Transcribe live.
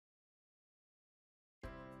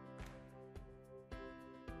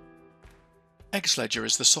Xledger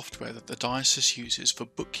is the software that the diocese uses for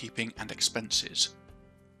bookkeeping and expenses.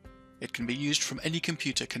 It can be used from any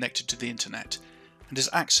computer connected to the internet and is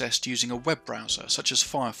accessed using a web browser such as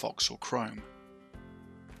Firefox or Chrome.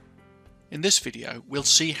 In this video, we'll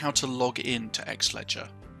see how to log in to Xledger.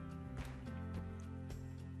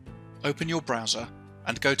 Open your browser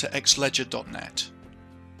and go to xledger.net.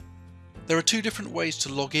 There are two different ways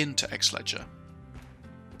to log in to Xledger.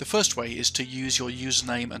 The first way is to use your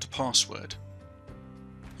username and password.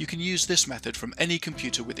 You can use this method from any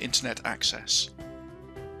computer with internet access.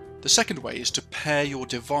 The second way is to pair your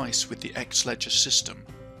device with the Xledger system.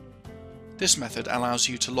 This method allows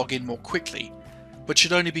you to log in more quickly, but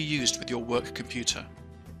should only be used with your work computer.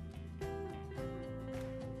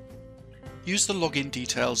 Use the login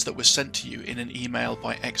details that were sent to you in an email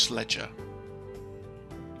by Xledger.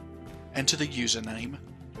 Enter the username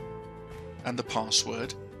and the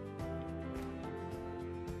password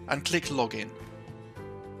and click Login.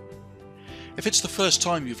 If it's the first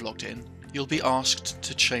time you've logged in, you'll be asked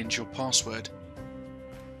to change your password.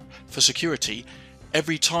 For security,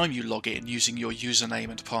 every time you log in using your username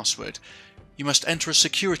and password, you must enter a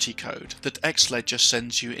security code that Xledger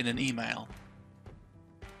sends you in an email.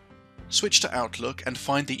 Switch to Outlook and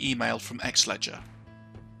find the email from Xledger.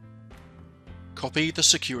 Copy the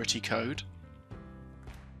security code.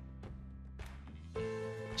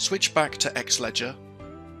 Switch back to Xledger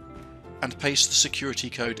and paste the security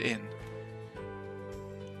code in.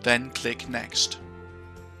 Then click Next.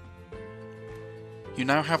 You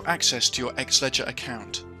now have access to your Xledger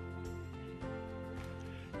account.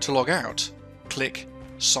 To log out, click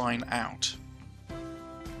Sign Out.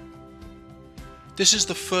 This is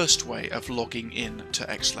the first way of logging in to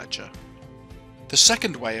Xledger. The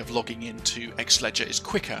second way of logging in to Xledger is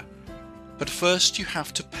quicker, but first you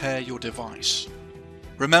have to pair your device.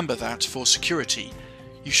 Remember that for security,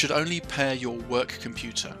 you should only pair your work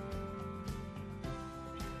computer.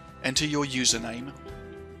 Enter your username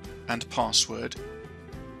and password,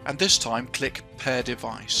 and this time click Pair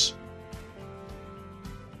Device.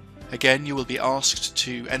 Again, you will be asked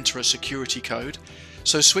to enter a security code,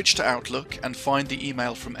 so switch to Outlook and find the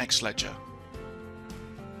email from Xledger.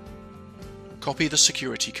 Copy the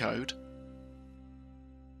security code,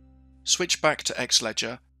 switch back to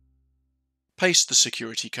Xledger, paste the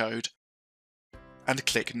security code, and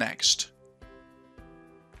click Next.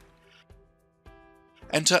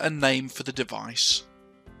 Enter a name for the device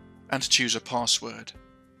and choose a password.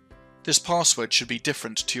 This password should be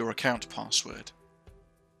different to your account password.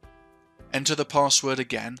 Enter the password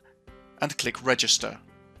again and click Register.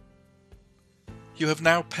 You have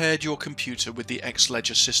now paired your computer with the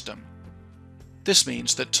Xledger system. This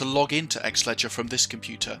means that to log into Xledger from this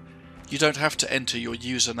computer, you don't have to enter your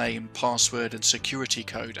username, password and security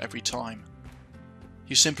code every time.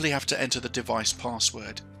 You simply have to enter the device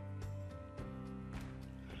password.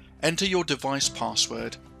 Enter your device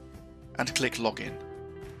password and click Login.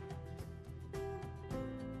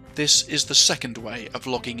 This is the second way of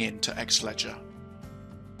logging in to Xledger.